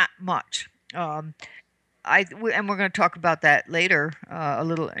losing that much. And we're going to talk about that later, a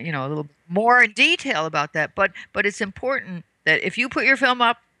little more in detail about that. But it's important that if you put your film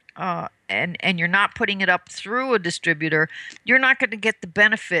up and you're not putting it up through a distributor, you're not going to get the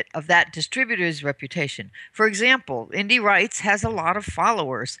benefit of that distributor's reputation. For example, Indie Rights has a lot of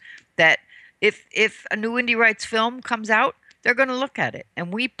followers that if a new Indie Rights film comes out, they're going to look at it.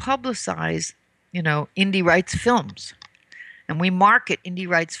 And we publicize, Indie Rights films. And we market Indie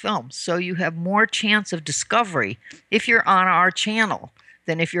Rights films. So you have more chance of discovery if you're on our channel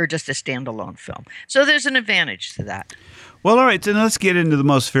than if you're just a standalone film. So there's an advantage to that. Well, all right, then let's get into the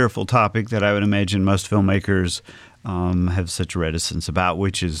most fearful topic that I would imagine most filmmakers have such reticence about,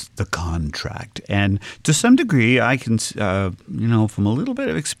 which is the contract. And to some degree, I can, from a little bit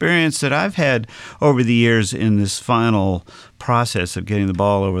of experience that I've had over the years in this final process of getting the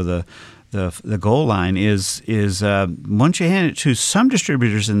ball over the goal line is once you hand it to some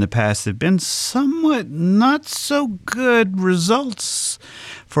distributors in the past, there have been somewhat not so good results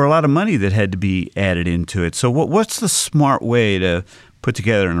for a lot of money that had to be added into it. So what's the smart way to put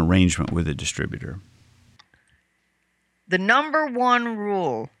together an arrangement with a distributor? The number one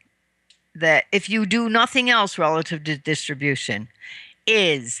rule that if you do nothing else relative to distribution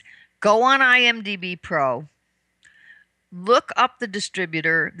is go on IMDb Pro, look up the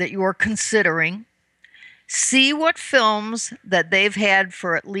distributor that you are considering, see what films that they've had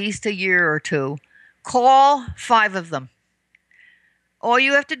for at least a year or two, call 5 of them. All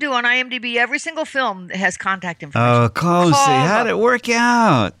you have to do on IMDb, every single film has contact information. Oh, call and see how'd it work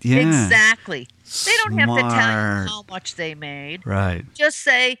out. Yeah. Exactly. They don't have to tell Smart. you how much they made. Right. Just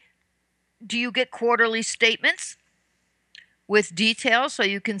say, do you get quarterly statements with details so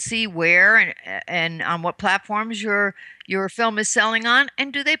you can see where and on what platforms your film is selling on?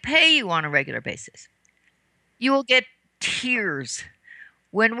 And do they pay you on a regular basis? You will get tears.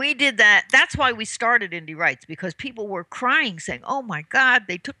 When we did that, that's why we started Indie Rights, because people were crying, saying, oh my God,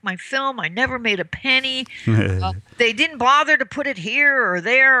 they took my film. I never made a penny. They didn't bother to put it here or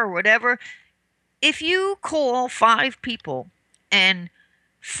there or whatever. If you call 5 people and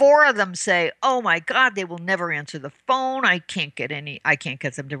 4 of them say, oh my God, they will never answer the phone. I can't get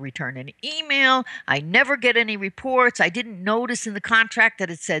them to return an email. I never get any reports. I didn't notice in the contract that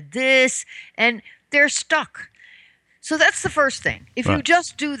it said this, and they're stuck. So that's the first thing. If you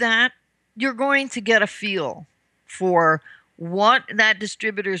just do that, you're going to get a feel for what that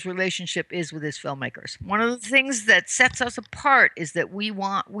distributor's relationship is with his filmmakers. One of the things that sets us apart is that we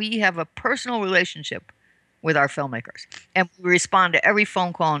have a personal relationship with our filmmakers, and we respond to every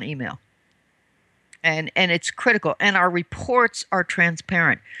phone call and email. And it's critical. And our reports are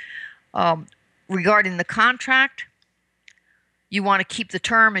transparent. Regarding the contract, you want to keep the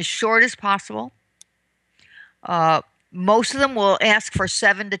term as short as possible. Most of them will ask for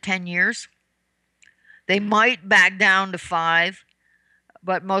 7 to 10 years. They might back down to 5,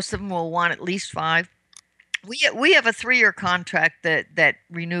 but most of them will want at least 5. We have a 3-year contract that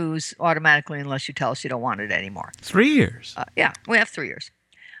renews automatically unless you tell us you don't want it anymore. 3 years? Yeah, we have 3 years.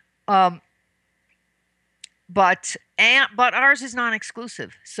 But ours is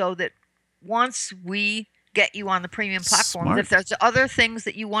non-exclusive, so that once we get you on the premium platforms, Smart. if there's other things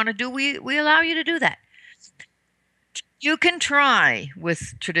that you want to do, we allow you to do that. You can try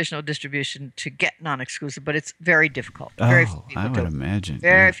with traditional distribution to get non-exclusive, but it's very difficult. Very few people I do would it. imagine.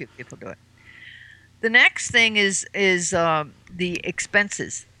 Very few people do it. The next thing is the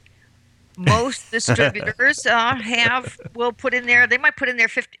expenses. Most distributors will put in there. They might put in there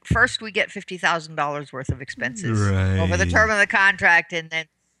first. We get $50,000 worth of expenses over the term of the contract, and then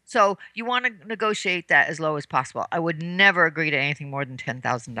so you want to negotiate that as low as possible. I would never agree to anything more than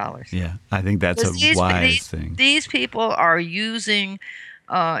 $10,000. Yeah, I think that's a wise thing. These people are using,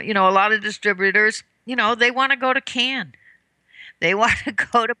 a lot of distributors. They want to go to Cannes. They want to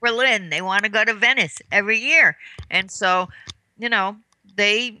go to Berlin. They want to go to Venice every year. And so,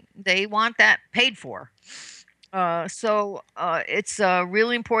 they want that paid for. So it's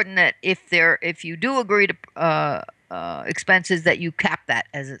really important that if you do agree to expenses, that you cap that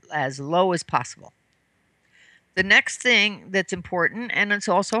as low as possible. The next thing that's important, and it's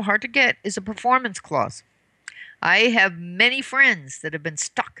also hard to get, is a performance clause. I have many friends that have been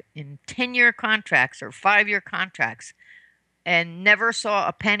stuck in 10-year contracts or 5-year contracts and never saw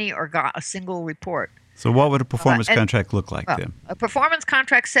a penny or got a single report. So what would a performance contract look like then? A performance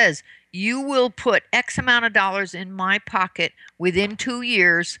contract says you will put X amount of dollars in my pocket within 2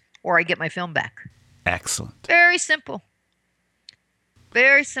 years or I get my film back. Excellent. Very simple.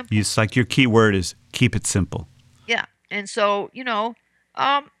 Very simple. It's like your key word is keep it simple. Yeah. And so,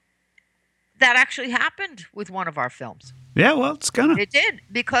 that actually happened with one of our films. Yeah, well, it's gonna. It did,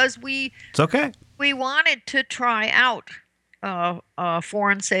 because it's okay. We wanted to try out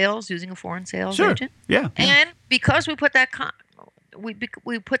foreign sales, using a foreign sales agent. Yeah. And because we put that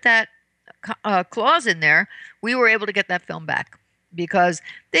we put that clause in there, we were able to get that film back, because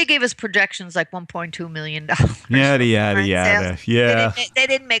they gave us projections like $1.2 million. Yada, yada, yada. Yeah. They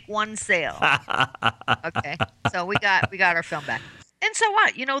didn't make one sale. Okay. So we got our film back. And so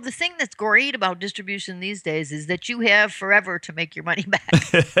what? The thing that's great about distribution these days is that you have forever to make your money back.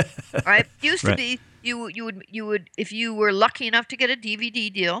 Right? Used to be You would if you were lucky enough to get a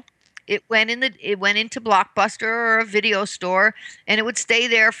DVD deal, it went into Blockbuster or a video store, and it would stay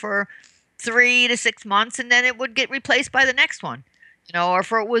there for 3 to 6 months, and then it would get replaced by the next one. Or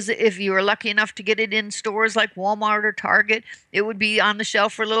if you were lucky enough to get it in stores like Walmart or Target, it would be on the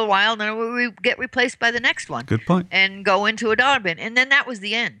shelf for a little while, and then it would get replaced by the next one. Good point. And go into a dollar bin, and then that was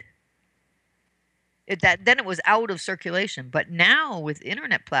the end. Then it was out of circulation. But now with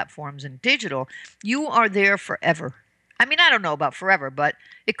internet platforms and digital, you are there forever. I mean, I don't know about forever, but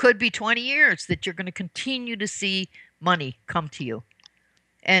it could be 20 years that you're going to continue to see money come to you.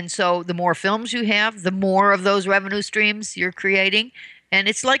 And so the more films you have, the more of those revenue streams you're creating. And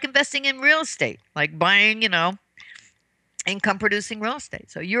it's like investing in real estate, like buying, income producing real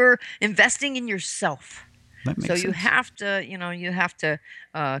estate. So you're investing in yourself. That makes sense. You have to,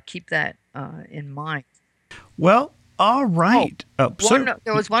 keep that in mind. Well, all right.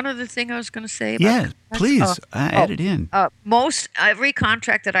 There was one other thing I was going to say about contracts. Please add it in. Every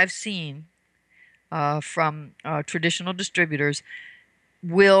contract that I've seen from traditional distributors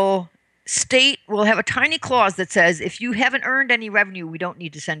will have a tiny clause that says, if you haven't earned any revenue, we don't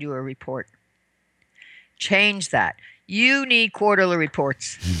need to send you a report. Change that. You need quarterly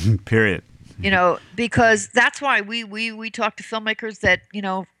reports. Period. Because that's why we talk to filmmakers that,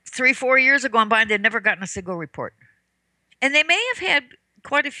 3-4 years have gone by and they've never gotten a single report. And they may have had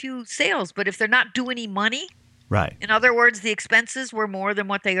quite a few sales, but if they're not doing any money, right. In other words, the expenses were more than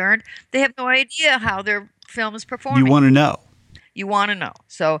what they earned, they have no idea how their film is performing. You want to know. You want to know.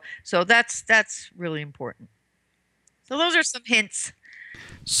 So that's really important. So those are some hints.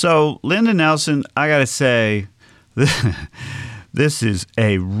 So, Linda Nelson, I got to say, this is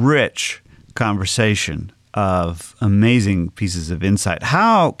a rich conversation of amazing pieces of insight.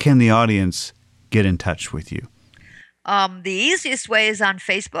 How can the audience get in touch with you? The easiest way is on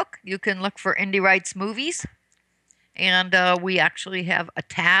Facebook. You can look for Indie Rights Movies. And we actually have a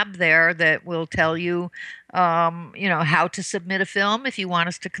tab there that will tell you, how to submit a film if you want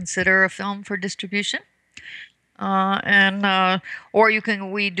us to consider a film for distribution. Or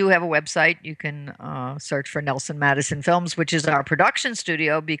we do have a website. You can search for Nelson Madison Films, which is our production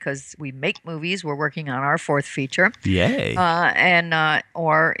studio because we make movies. We're working on our 4th feature. Yay.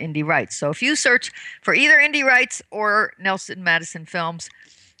 Or Indie Rights. So if you search for either Indie Rights or Nelson Madison Films,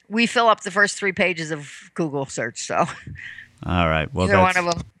 we fill up the first 3 pages of Google search. So, all right. Well, either one of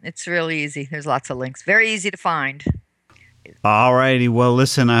them. It's really easy. There's lots of links. Very easy to find. All righty. Well,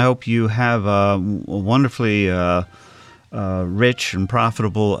 listen, I hope you have a wonderfully rich and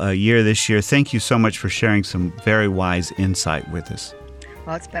profitable year this year. Thank you so much for sharing some very wise insight with us.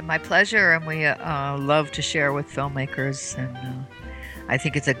 Well, it's been my pleasure, and we love to share with filmmakers. And I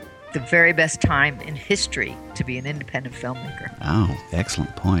think it's the very best time in history to be an independent filmmaker. Oh,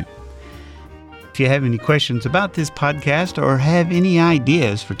 excellent point. If you have any questions about this podcast or have any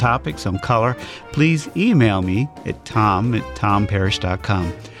ideas for topics on color, please email me at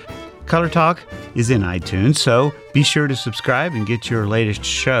tom@tomparish.com. Color Talk is in iTunes, so be sure to subscribe and get your latest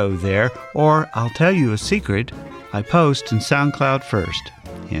show there, or I'll tell you a secret, I post in SoundCloud first.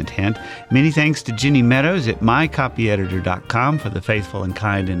 Hint, hint. Many thanks to Ginny Meadows at mycopyeditor.com for the faithful and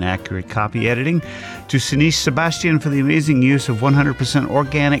kind and accurate copy editing, to Sanish Sebastian for the amazing use of 100%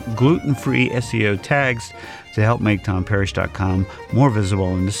 organic, gluten-free SEO tags to help make tomparish.com more visible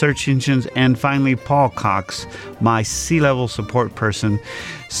in the search engines, and finally Paul Cox, my C-level support person,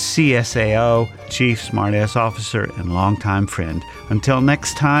 CSAO, Chief Smartass Officer, and longtime friend. Until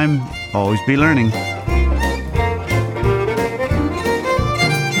next time, always be learning.